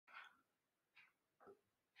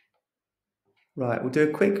Right, we'll do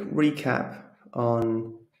a quick recap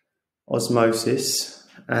on osmosis,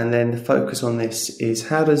 and then the focus on this is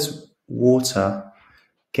how does water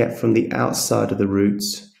get from the outside of the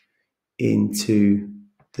roots into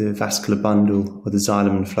the vascular bundle or the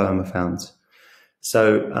xylem and phloem found.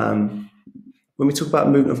 So when we talk about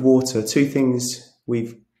movement of water, two things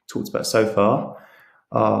we've talked about so far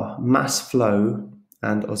are mass flow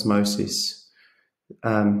and osmosis.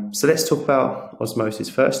 So let's talk about osmosis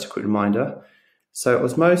first, a quick reminder. So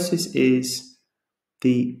osmosis is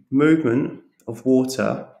the movement of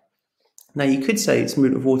water. Now you could say it's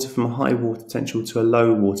movement of water from a high water potential to a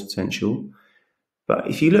low water potential, but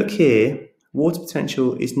if you look here, water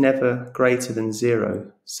potential is never greater than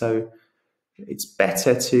 0. So it's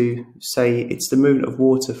better to say it's the movement of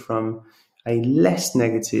water from a less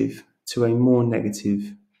negative to a more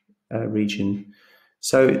negative region.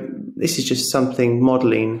 So this is just something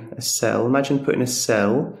modeling a cell. Imagine putting a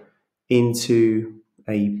cell into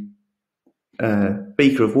a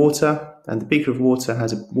beaker of water, and the beaker of water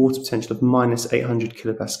has a water potential of minus 800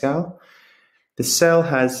 kilopascal. The cell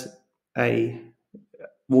has a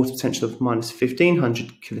water potential of minus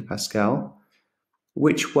 1500 kilopascal.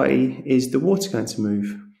 Which way is the water going to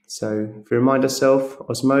move? So if we remind ourselves,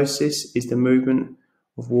 osmosis is the movement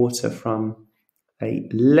of water from a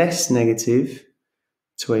less negative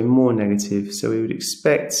to a more negative. So we would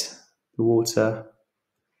expect the water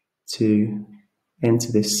to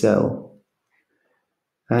enter this cell.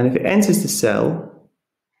 And if it enters the cell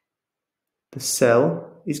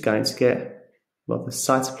is going to get, well, the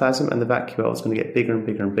cytoplasm and the vacuole is going to get bigger and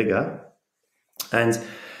bigger and bigger. And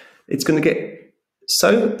it's going to get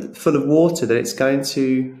so full of water that it's going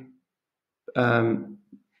to,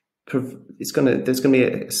 there's going to be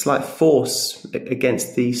a slight force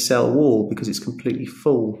against the cell wall because it's completely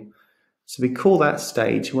full. So we call that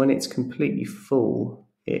stage, when it's completely full,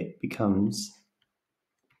 it becomes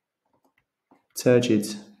turgid.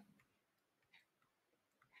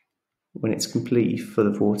 When it's completely full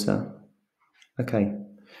of water. Okay,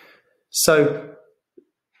 so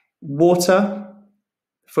water,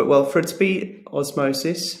 for it to be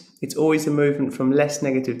osmosis, it's always a movement from less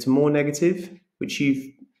negative to more negative, which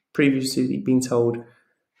you've previously been told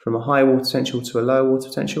from a high water potential to a low water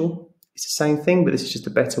potential. It's the same thing, but this is just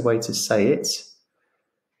a better way to say it.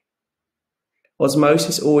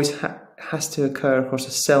 Osmosis always has to occur across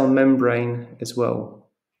a cell membrane as well,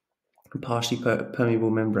 a partially permeable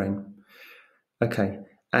membrane. Okay,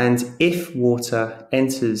 and if water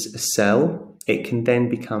enters a cell, it can then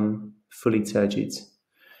become fully turgid.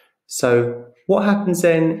 So what happens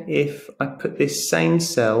then if I put this same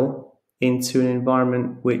cell into an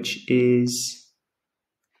environment which is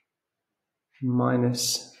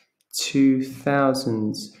minus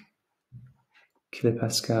 2000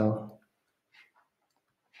 kilopascal?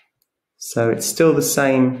 So it's still the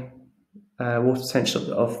same water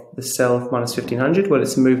potential of the cell of minus 1500. Well,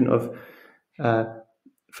 it's a movement of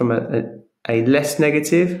from a less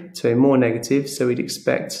negative to a more negative, so we'd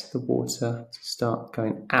expect the water to start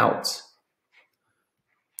going out.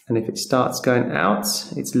 And if it starts going out,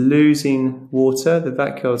 it's losing water, the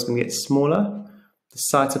vacuole is going to get smaller, the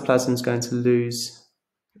cytoplasm is going to lose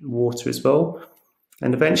water as well,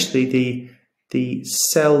 and eventually the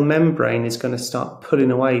cell membrane is going to start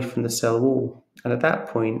pulling away from the cell wall. And at that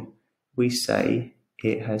point, we say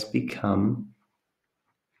it has become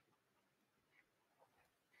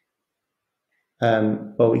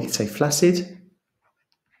well, we could say flaccid.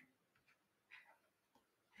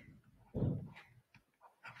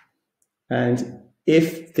 And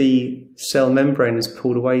if the cell membrane is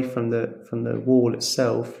pulled away from the wall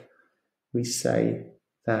itself, we say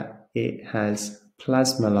that it has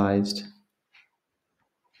plasmalized.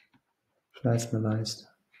 Plasmalized.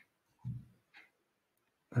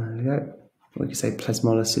 There we go. We could say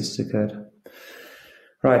plasmolysis has occurred.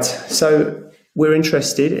 Right, so we're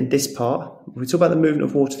interested in this part. We talk about the movement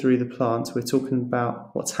of water through the plant. We're talking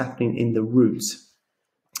about what's happening in the root.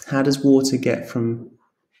 How does water get from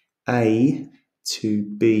A to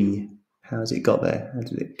B? How has it got there? How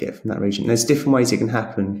did it get from that region? There's different ways it can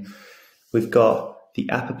happen. We've got the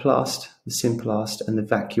apoplast, the symplast, and the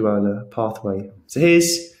vacuolar pathway. So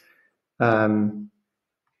here's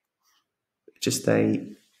just a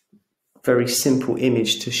very simple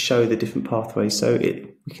image to show the different pathways. So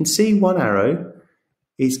we can see one arrow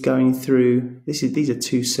is going through, these are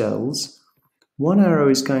two cells. One arrow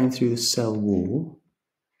is going through the cell wall.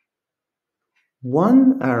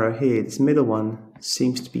 One arrow here, this middle one,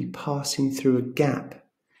 seems to be passing through a gap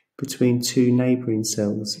between two neighbouring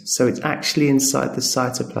cells. So it's actually inside the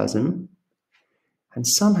cytoplasm, and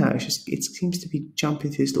somehow it seems to be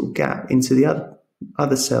jumping through this little gap into the other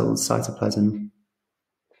other cells, cytoplasm.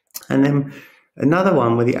 And then another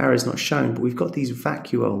one where the arrow is not shown, but we've got these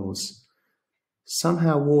vacuoles.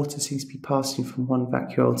 Somehow water seems to be passing from one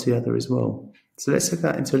vacuole to the other as well. So let's look at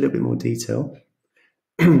that into a little bit more detail.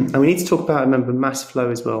 And we need to talk about, remember, mass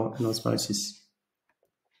flow as well and osmosis.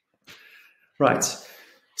 Right,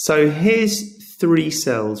 so here's 3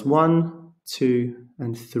 cells, 1, 2,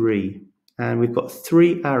 and 3. And we've got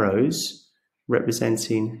 3 arrows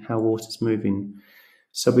representing how water's moving.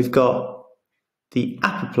 So we've got the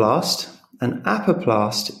apoplast. An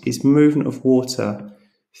apoplast is movement of water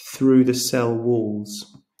through the cell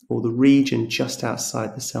walls, or the region just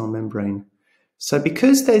outside the cell membrane. So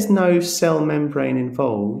because there's no cell membrane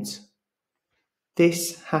involved,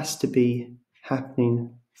 this has to be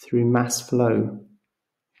happening through mass flow.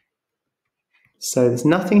 So there's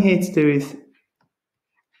nothing here to do with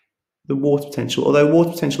the water potential, although water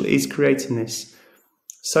potential is creating this.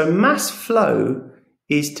 So mass flow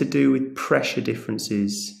is to do with pressure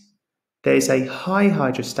differences. There's a high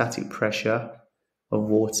hydrostatic pressure of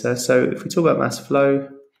water. So if we talk about mass flow,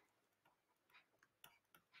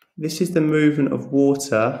 this is the movement of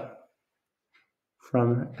water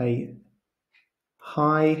from a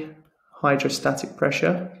high hydrostatic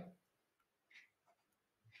pressure.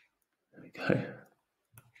 There we go.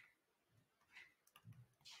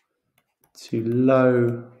 To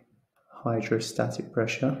low hydrostatic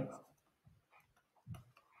pressure.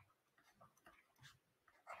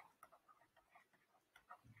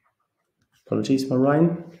 Apologies for my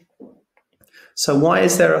rhyme. So why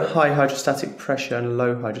is there a high hydrostatic pressure and a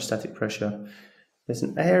low hydrostatic pressure? There's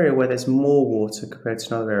an area where there's more water compared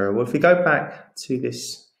to another area. Well, if we go back to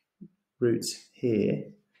this route here,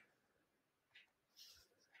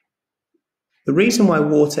 the reason why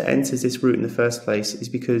water enters this route in the first place is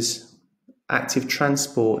because active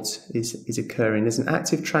transport is occurring. There's an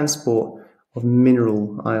active transport of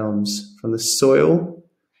mineral ions from the soil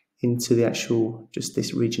into the actual, just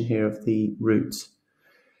this region here of the root.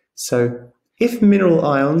 So if mineral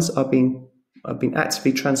ions are being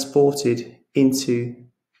actively transported into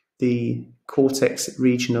the cortex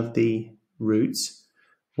region of the root,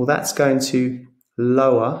 well, that's going to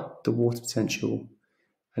lower the water potential.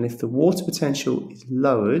 And if the water potential is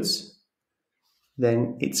lowered,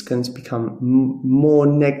 then it's going to become more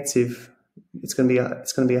negative. It's going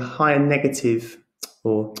to be a higher negative,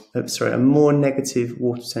 or a more negative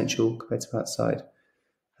water potential compared to outside.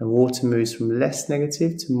 And water moves from less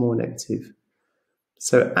negative to more negative.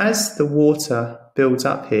 So as the water builds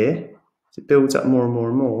up here, it builds up more and more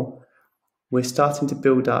and more, we're starting to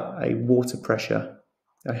build up a water pressure,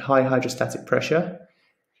 a high hydrostatic pressure,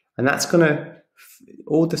 and that's going to,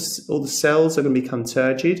 all the cells are going to become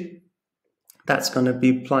turgid. That's going to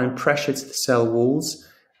be applying pressure to the cell walls,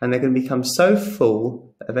 and they're going to become so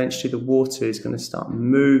full that eventually the water is going to start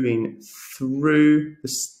moving through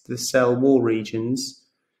the cell wall regions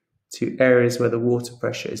to areas where the water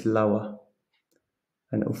pressure is lower,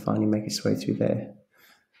 and it will finally make its way through there.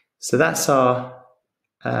 So that's our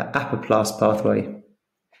apoplast pathway.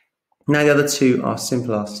 Now the other 2 are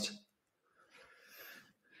symplast.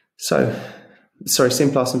 So,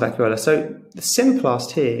 symplast and vacuolar. So the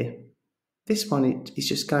symplast here, this one is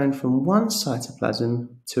just going from one cytoplasm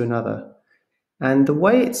to another. And the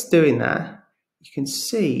way it's doing that, you can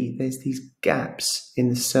see there's these gaps in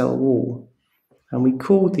the cell wall. And we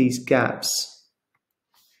call these gaps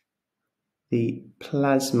the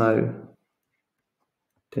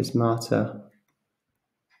plasmodesmata.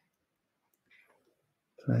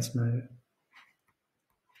 Plasmodesmata.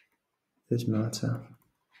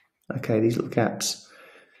 Okay, these little gaps.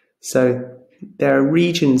 So there are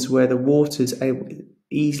regions where the water is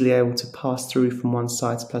easily able to pass through from one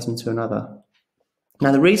cytoplasm to another.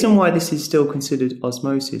 Now, the reason why this is still considered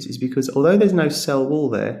osmosis is because although there's no cell wall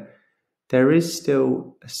there is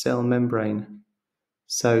still a cell membrane.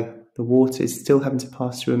 So the water is still having to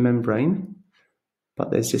pass through a membrane, but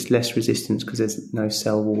there's just less resistance because there's no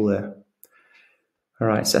cell wall there. All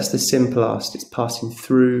right, so that's the symplast. It's passing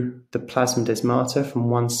through the plasmodesmata from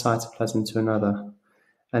one cytoplasm to another.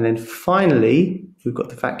 And then finally, we've got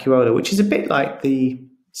the vacuola, which is a bit like the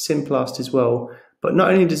symplast as well, but not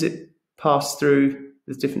only does it pass through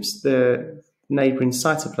the neighbouring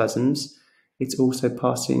cytoplasms, it's also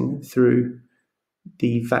passing through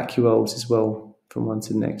the vacuoles as well from one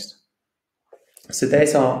to the next. So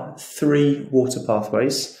there's our 3 water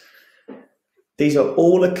pathways. These are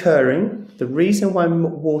all occurring. The reason why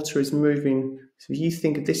water is moving, so if you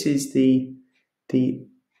think this is the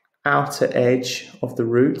outer edge of the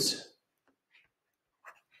root,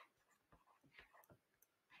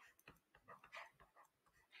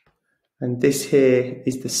 And this here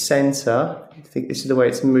is the center. I think this is the way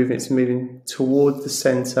it's moving. It's moving towards the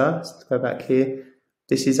center. Let's go back here.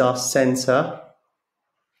 This is our center.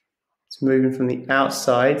 It's moving from the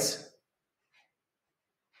outside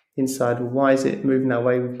inside. Why is it moving that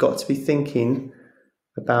way? We've got to be thinking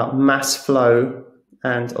about mass flow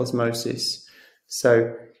and osmosis.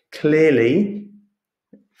 So clearly,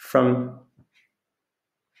 from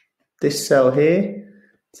this cell here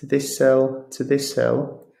to this cell to this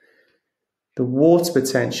cell, the water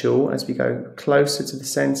potential as we go closer to the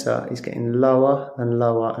center is getting lower and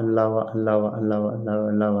lower and lower and lower and lower and lower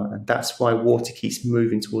and lower. And that's why water keeps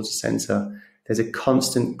moving towards the center. There's a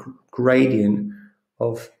constant gradient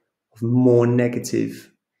of more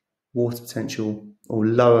negative water potential or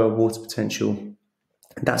lower water potential.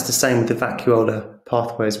 And that's the same with the vacuolar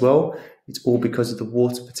pathway as well. It's all because of the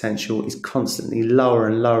water potential is constantly lower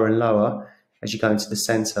and lower and lower as you go into the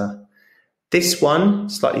center. This one,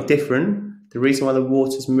 slightly different. The reason why the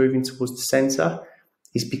water is moving towards the center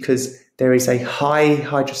is because there is a high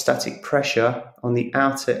hydrostatic pressure on the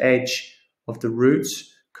outer edge of the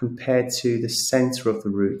roots compared to the center of the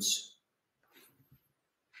roots.